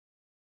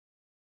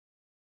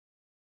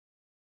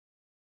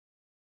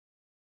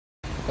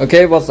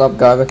Okay, what's up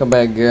guys, welcome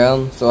back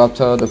again. So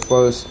after the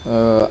first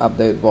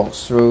update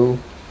walkthrough,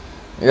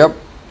 yep,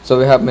 so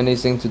we have many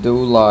things to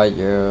do, like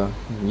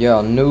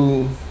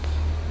new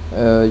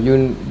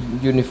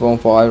uniform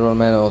for Iron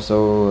Man,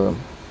 also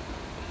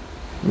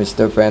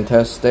Mr.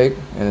 Fantastic,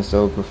 and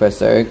so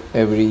Professor X.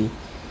 Every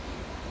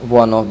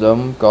one of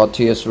them got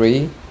tier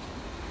 3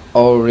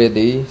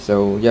 already.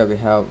 So yeah, we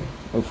have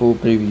a full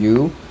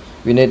preview.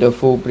 We need a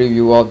full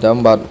preview of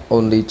them, but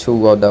only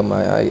 2 of them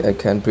I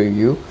can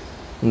preview,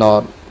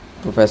 not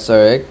Professor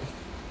X,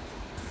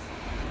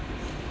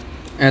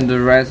 and the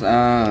rest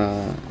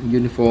are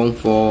uniform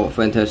for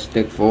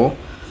Fantastic Four.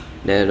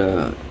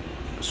 That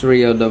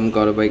 3 of them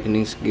got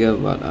awakening skill,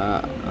 but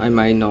I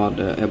might not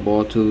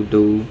able to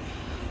do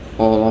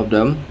all of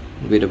them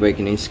with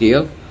awakening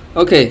skill.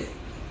 Okay,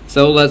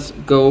 so let's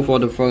go for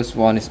the first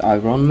one. Is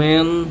Iron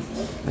Man.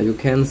 As you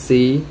can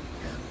see,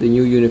 the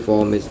new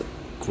uniform is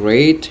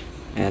great,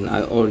 and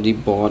I already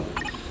bought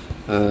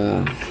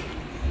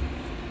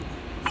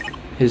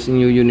his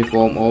new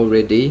uniform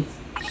already.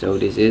 So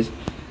this is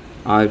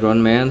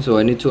Iron Man, so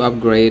I need to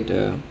upgrade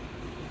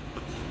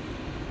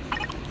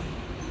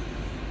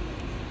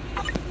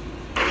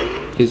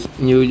his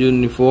new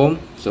uniform.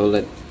 So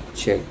let's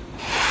check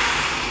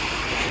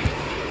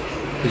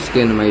his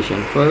skin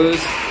animation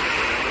first.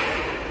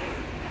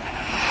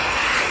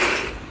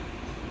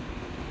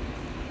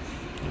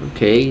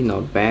 Okay,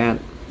 not bad.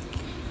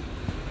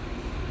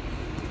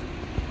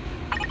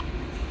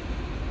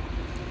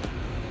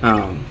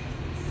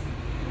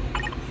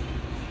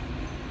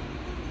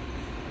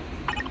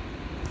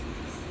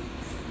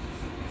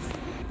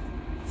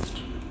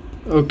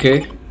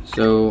 Okay,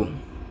 so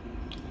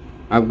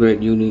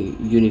upgrade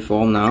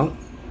uniform now.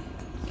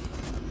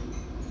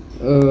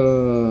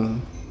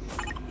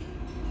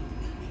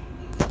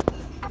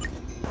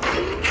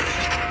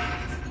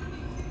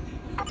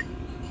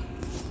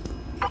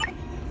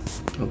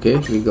 Okay,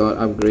 we got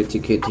upgrade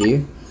ticket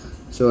here,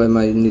 so I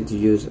might need to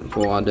use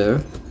for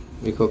other,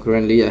 because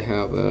currently I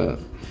have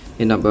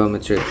enough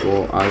biometric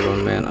for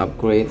Iron Man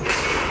upgrade.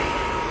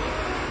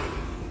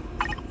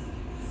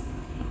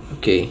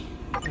 Okay,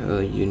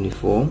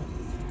 uniform,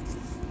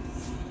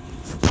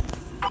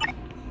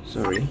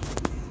 sorry.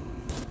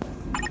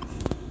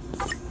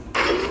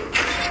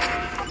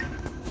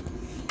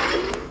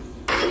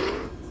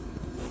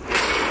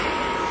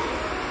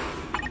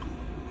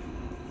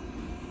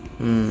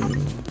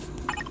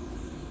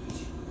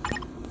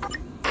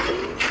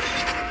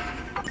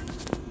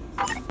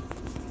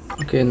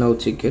 Okay, no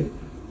ticket.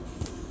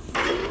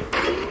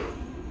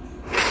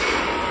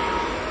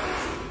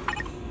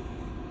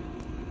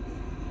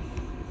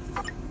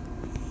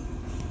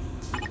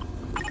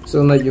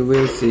 So now you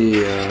will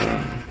see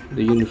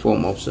the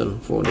uniform option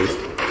for this.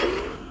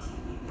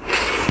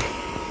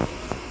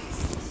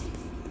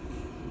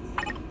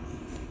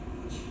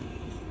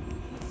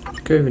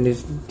 Okay, we need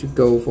to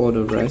go for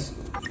the rest.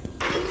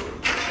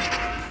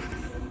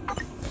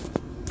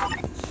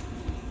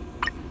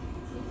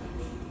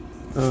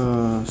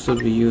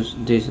 Should we use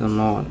this or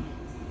not?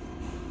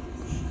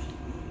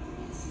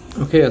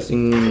 Okay, I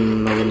think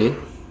no need.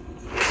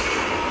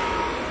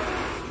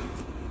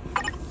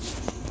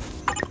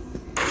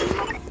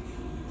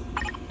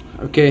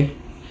 Okay,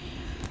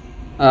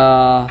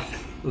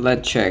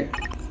 let's check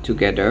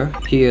together.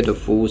 Here the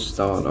full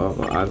start of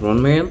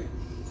Iron Man.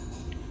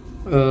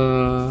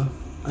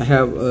 I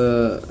have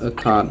a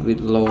card with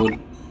low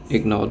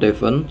ignore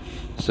defense,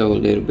 so a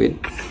little bit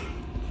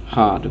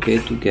hard, okay,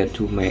 to get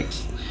to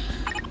max.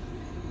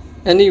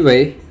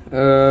 Anyway,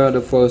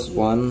 the first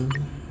one,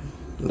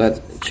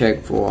 let's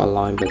check for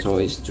align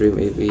battle stream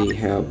if we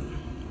have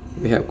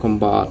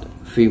combat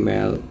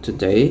female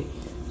today.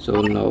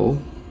 So no.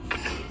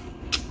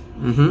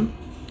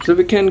 So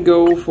we can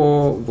go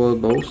for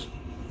verbals.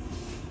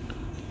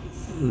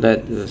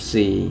 Let's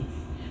see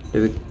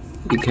if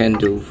we can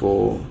do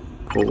for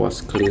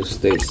what's clear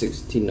stage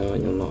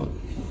 69 or not.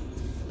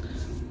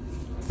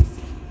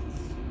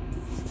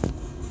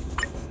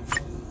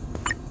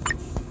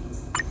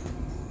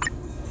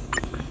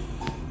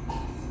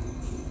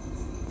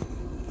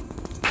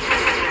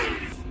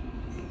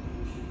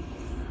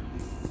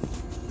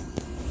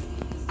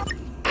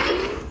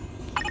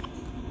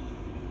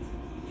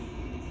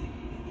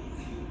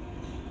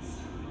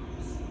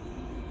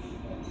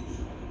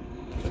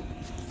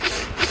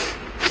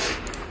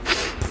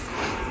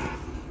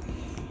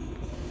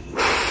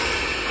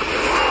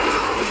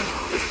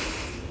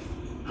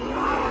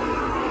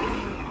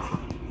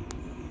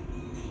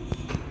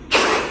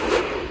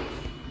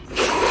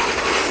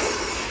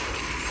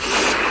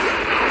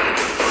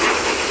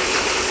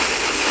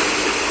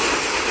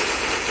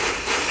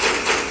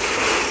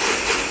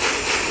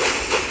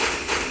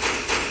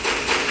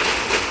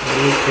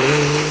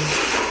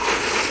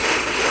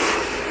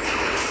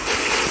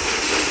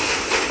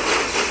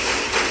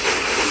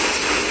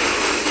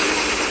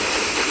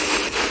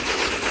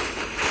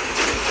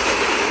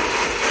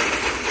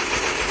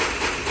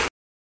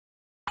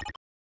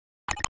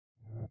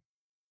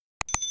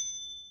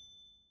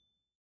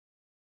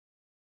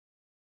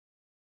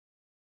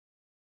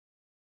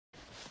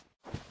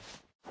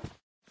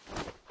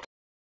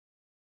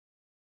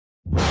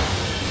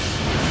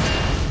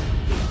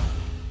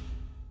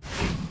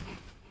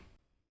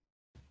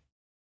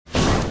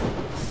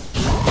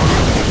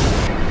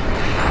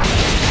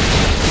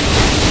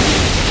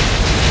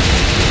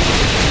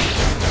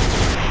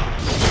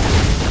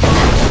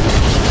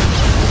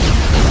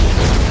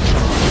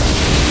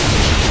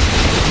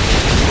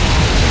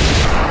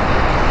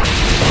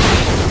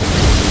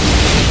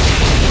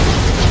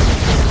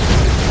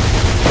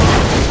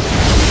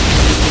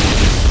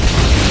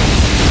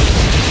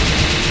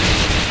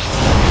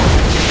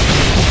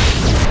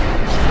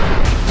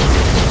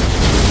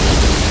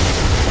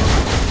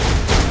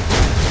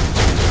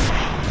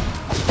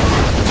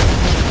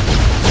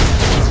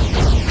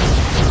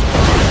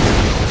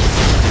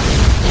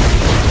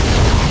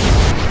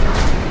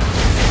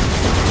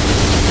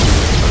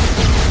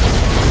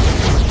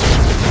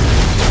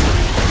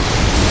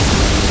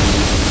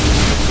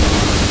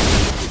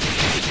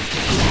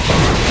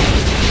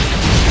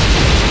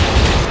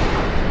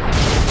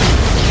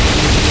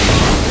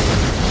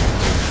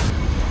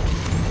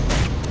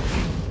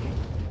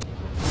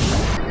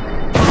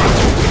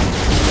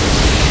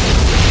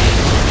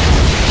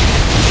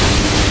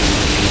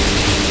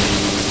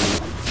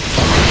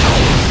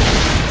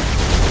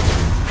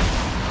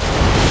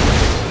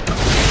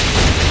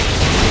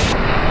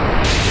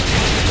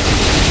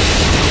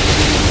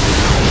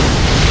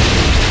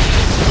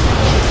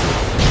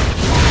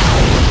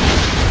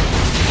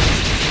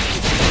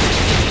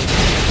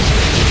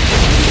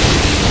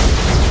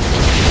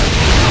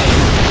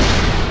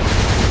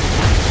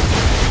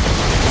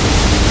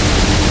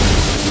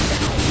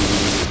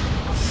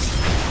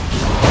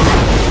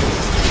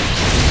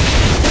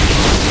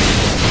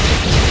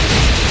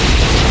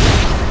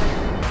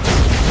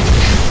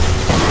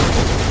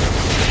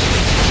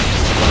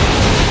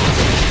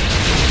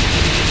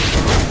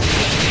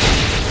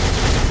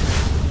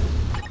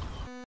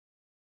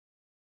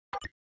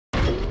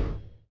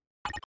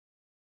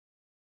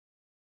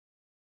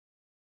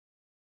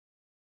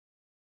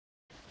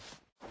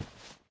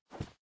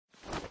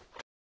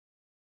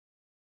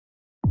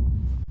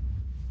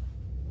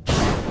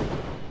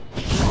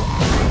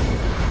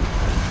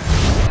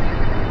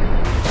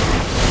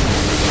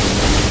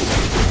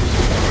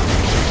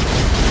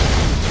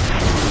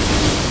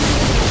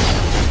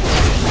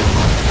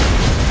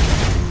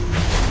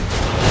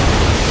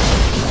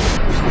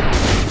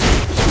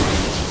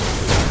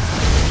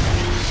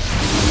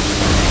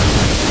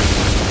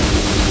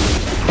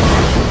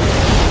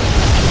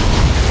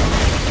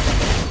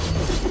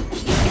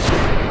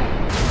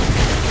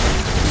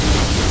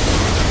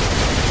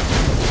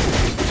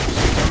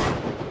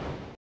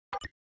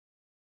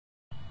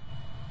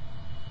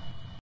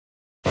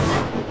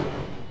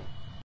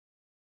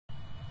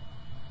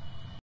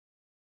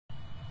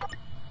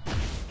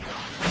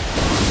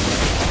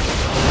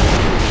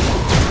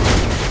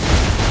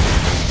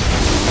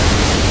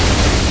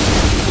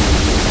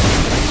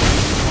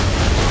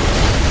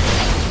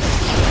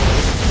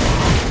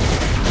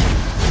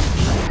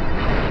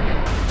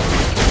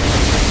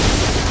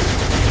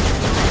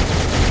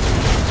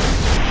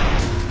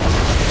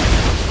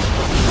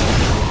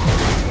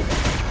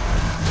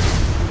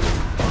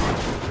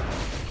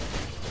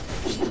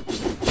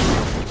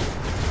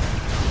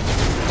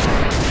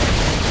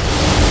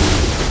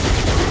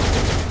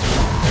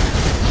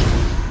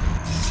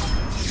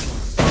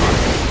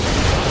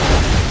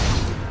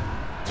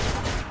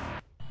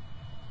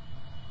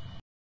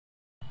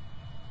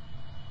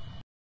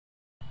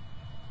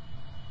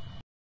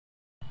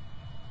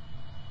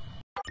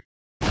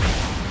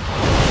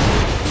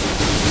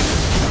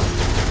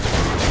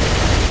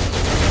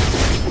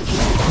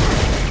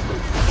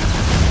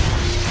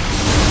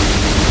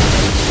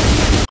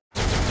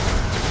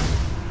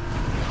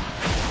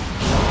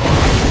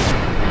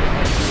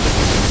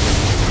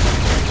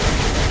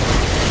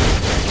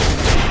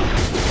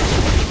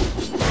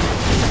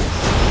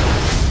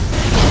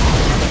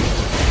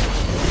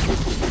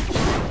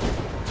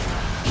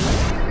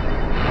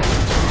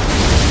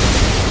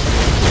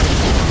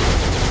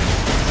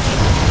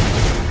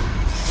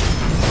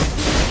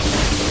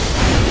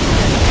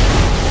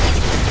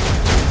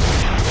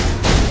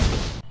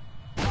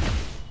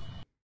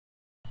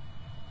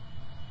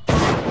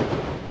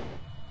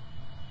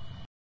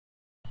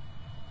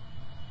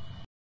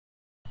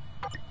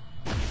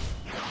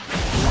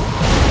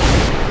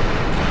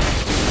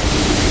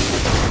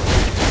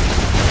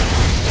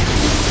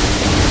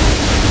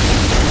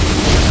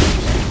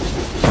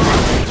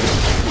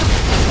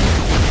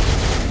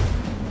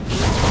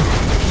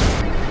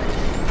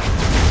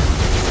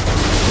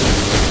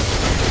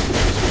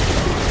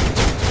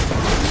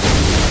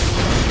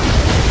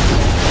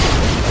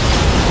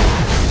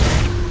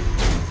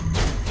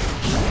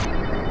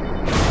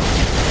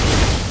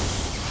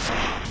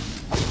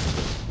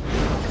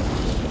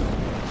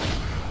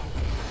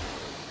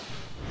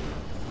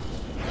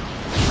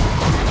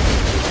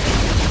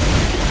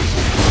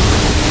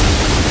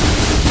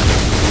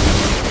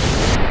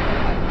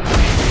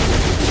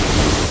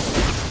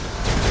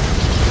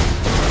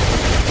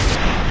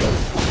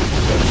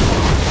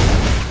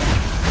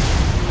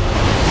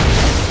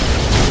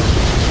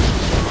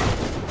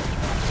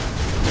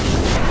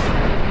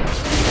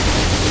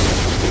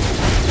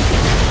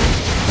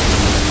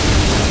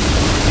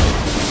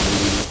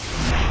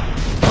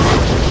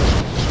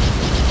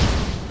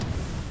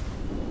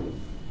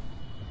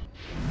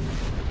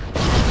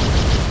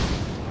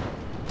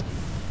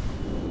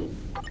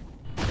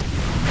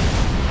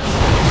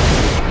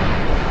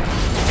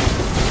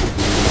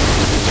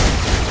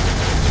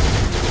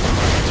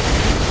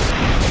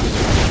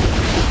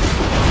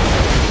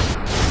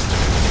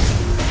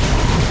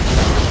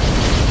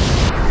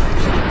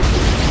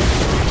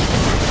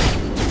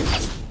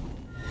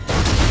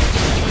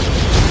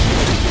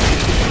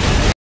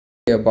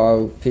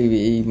 About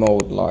PVE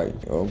mode like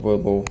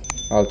verbal,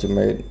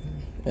 ultimate,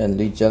 and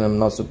legion, I'm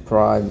not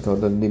surprised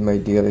because the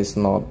limit deal is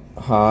not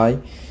high.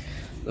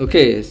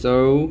 Okay,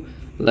 so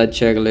let's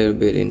check a little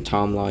bit in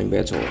timeline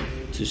battle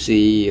to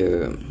see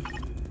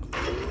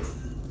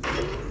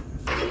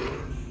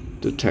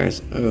to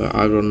test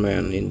Iron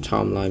Man in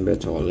timeline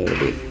battle a little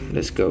bit.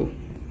 Let's go.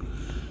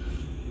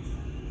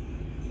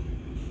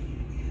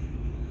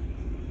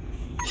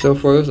 So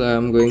first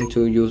I'm going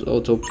to use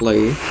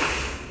autoplay.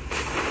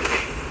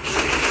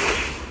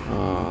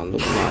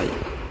 Look like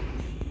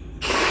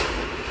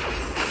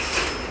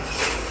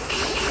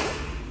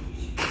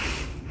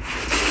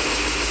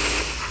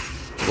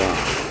wow,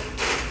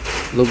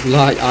 look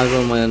like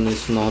Iron Man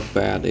is not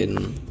bad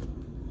in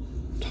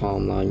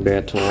timeline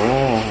battle.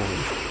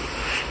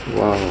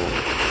 Whoa,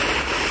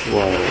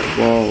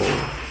 whoa.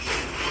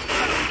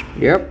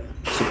 Yep,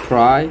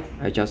 surprise.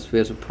 I just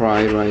feel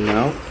surprised right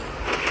now.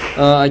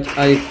 I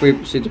equip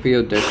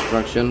CPU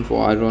destruction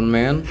for Iron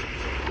Man.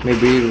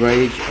 Maybe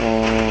rage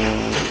or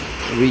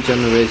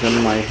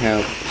regeneration might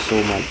help so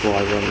much for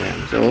Iron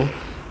Man. So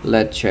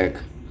let's check.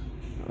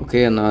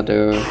 Okay,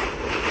 another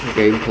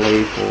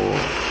gameplay for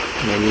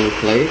menu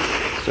play.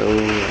 So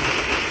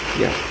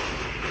yeah,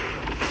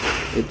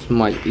 it's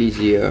much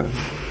easier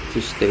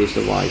to stay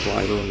survive for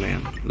Iron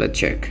Man. Let's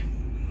check.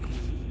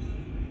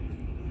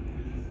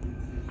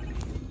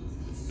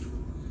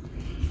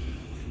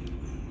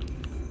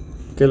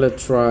 Okay,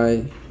 let's try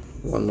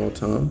one more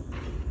time.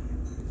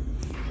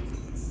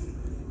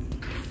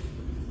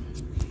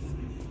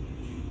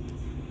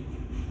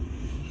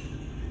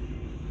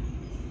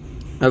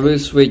 I will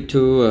switch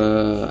to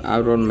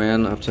Iron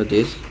Man after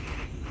this.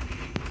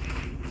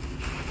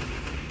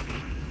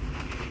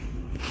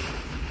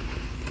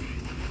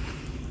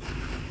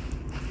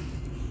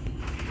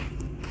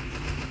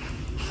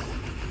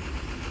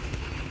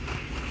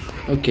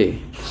 Okay,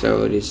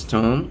 so this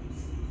time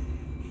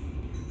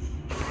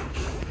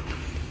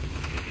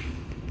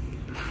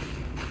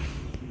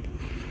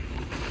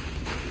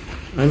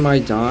I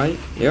might die.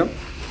 Yep,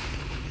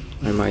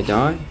 I might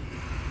die.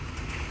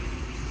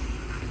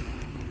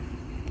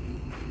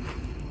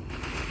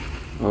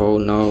 Oh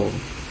no.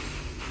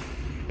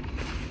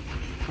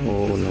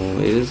 Oh no,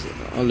 it is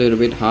a little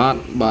bit hard,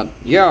 but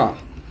yeah.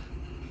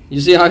 You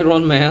see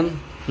Iron Man?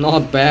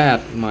 Not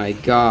bad. My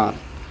god.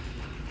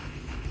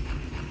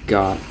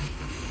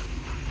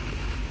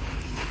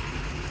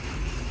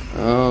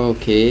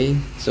 Okay,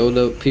 so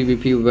the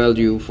PvP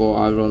value for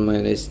Iron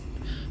Man is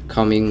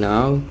coming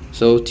now.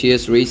 So tier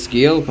 3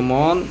 skill, come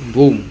on,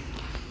 boom.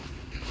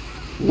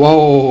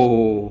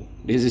 Whoa,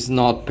 this is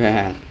not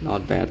bad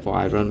for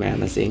Iron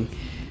Man, I think.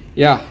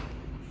 Yeah,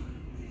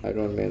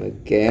 Iron Man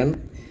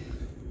again.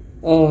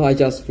 Oh, I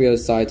just feel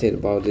excited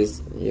about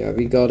this. Yeah,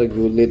 we got a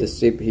good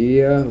leadership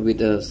here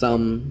with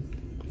some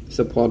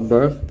support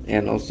buff,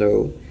 and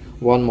also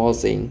one more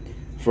thing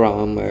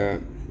from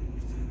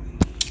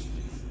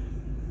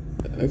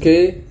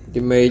okay,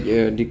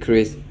 damage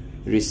decrease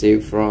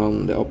received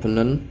from the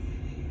opponent.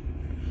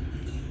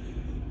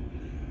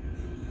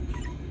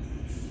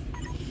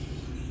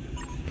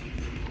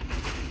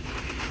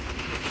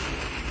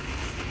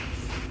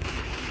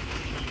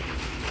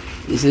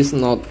 This is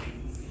not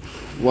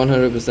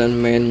 100%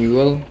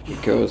 manual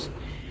because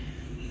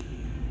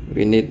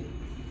we need.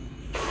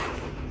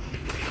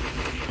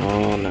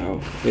 Oh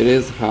no, it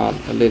is hard,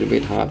 a little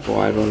bit hard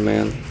for Iron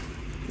Man.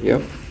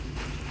 Yep.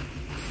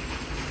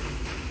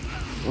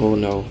 Oh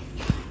no,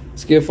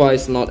 skill 5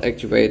 is not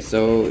activated,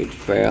 so it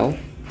failed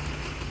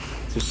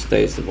to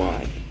stay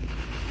survive.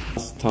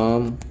 Last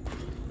time,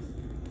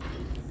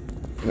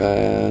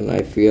 and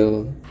I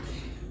feel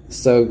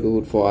so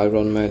good for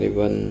Iron Man,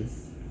 even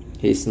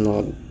he's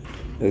not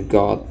a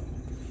god,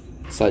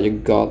 such a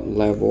god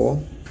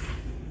level.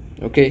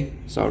 Okay,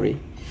 sorry.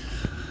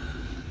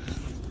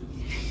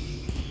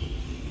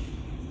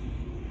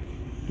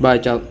 But I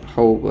just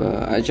hope,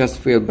 I just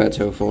feel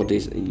better for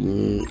this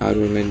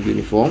Iron Man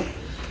uniform.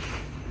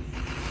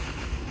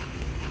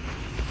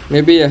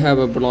 Maybe I have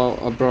a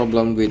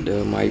problem with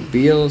my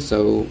build,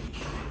 so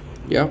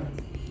yeah,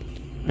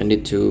 I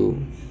need to.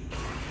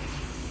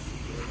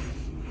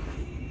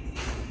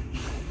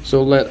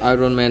 So let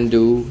Iron Man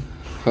do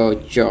her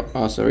job.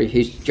 Oh, sorry,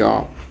 his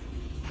job.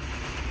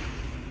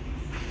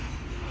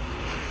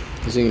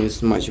 I think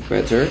it's much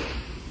better.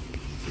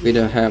 We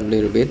don't have a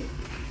little bit.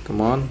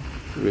 Come on,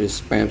 really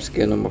spam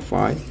skill number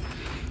 5.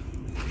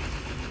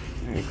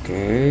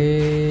 Okay,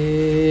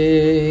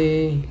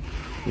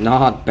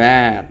 not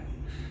bad.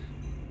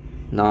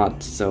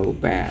 Not so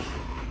bad.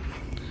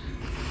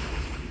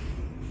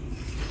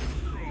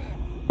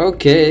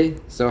 Okay,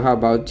 so how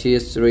about tier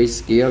 3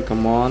 skill?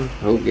 Come on,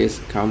 Hulk is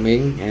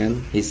coming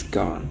and he's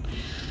gone.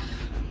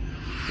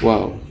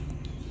 Wow,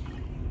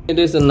 it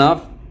is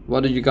enough.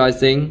 What do you guys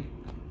think?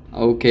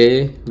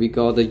 Okay, we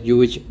got a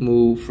huge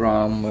move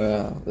from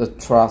the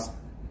trust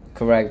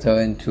character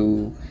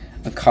into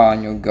a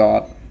Carnal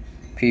God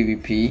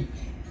PvP.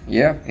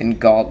 Yeah, in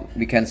God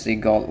we can see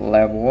God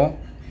level.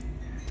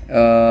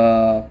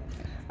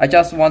 I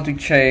just want to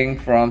change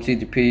from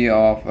CTP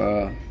of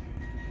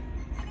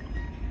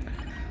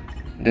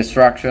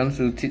destruction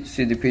to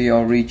CTP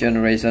or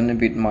regeneration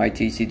with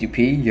mighty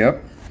CTP.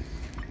 Yep.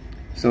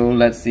 So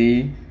let's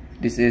see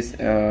this is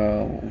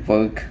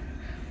work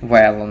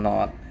well or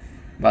not,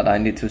 but I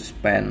need to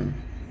spend,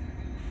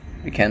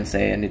 we can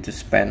say I need to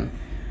spend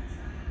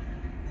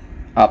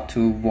up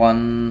to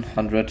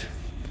 100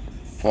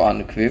 for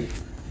unequip,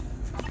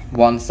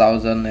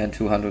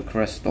 1200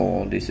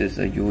 crystal. This is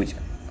a huge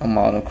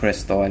amount of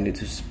crystal I need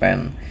to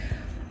spend.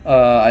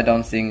 I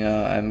don't think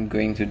I'm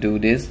going to do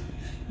this,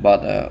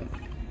 but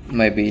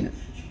maybe,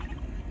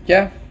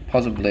 yeah,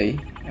 possibly,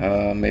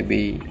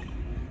 maybe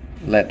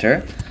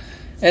later.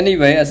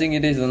 Anyway, I think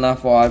it is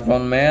enough for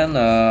Iron Man.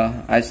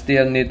 I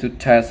still need to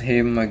test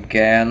him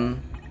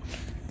again.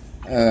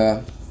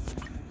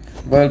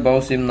 World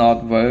bow seem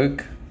not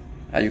work,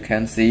 as you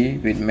can see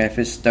with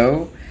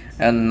Mephisto,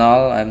 and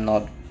Null I'm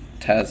not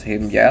test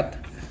him yet.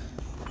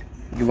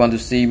 You want to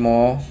see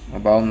more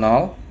about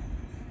Null?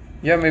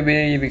 Yeah,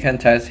 maybe we can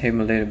test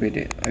him a little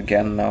bit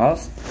again now,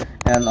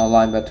 and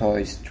online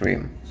battle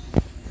stream,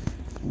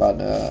 but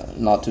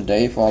not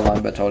today for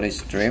online battle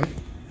stream,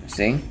 I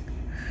think.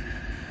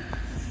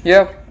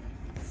 Yep,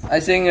 I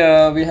think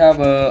we have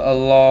a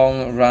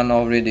long run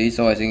already,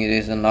 so I think it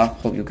is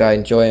enough. Hope you guys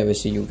enjoy, and we'll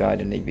see you guys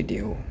in the next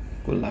video.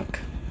 Good luck.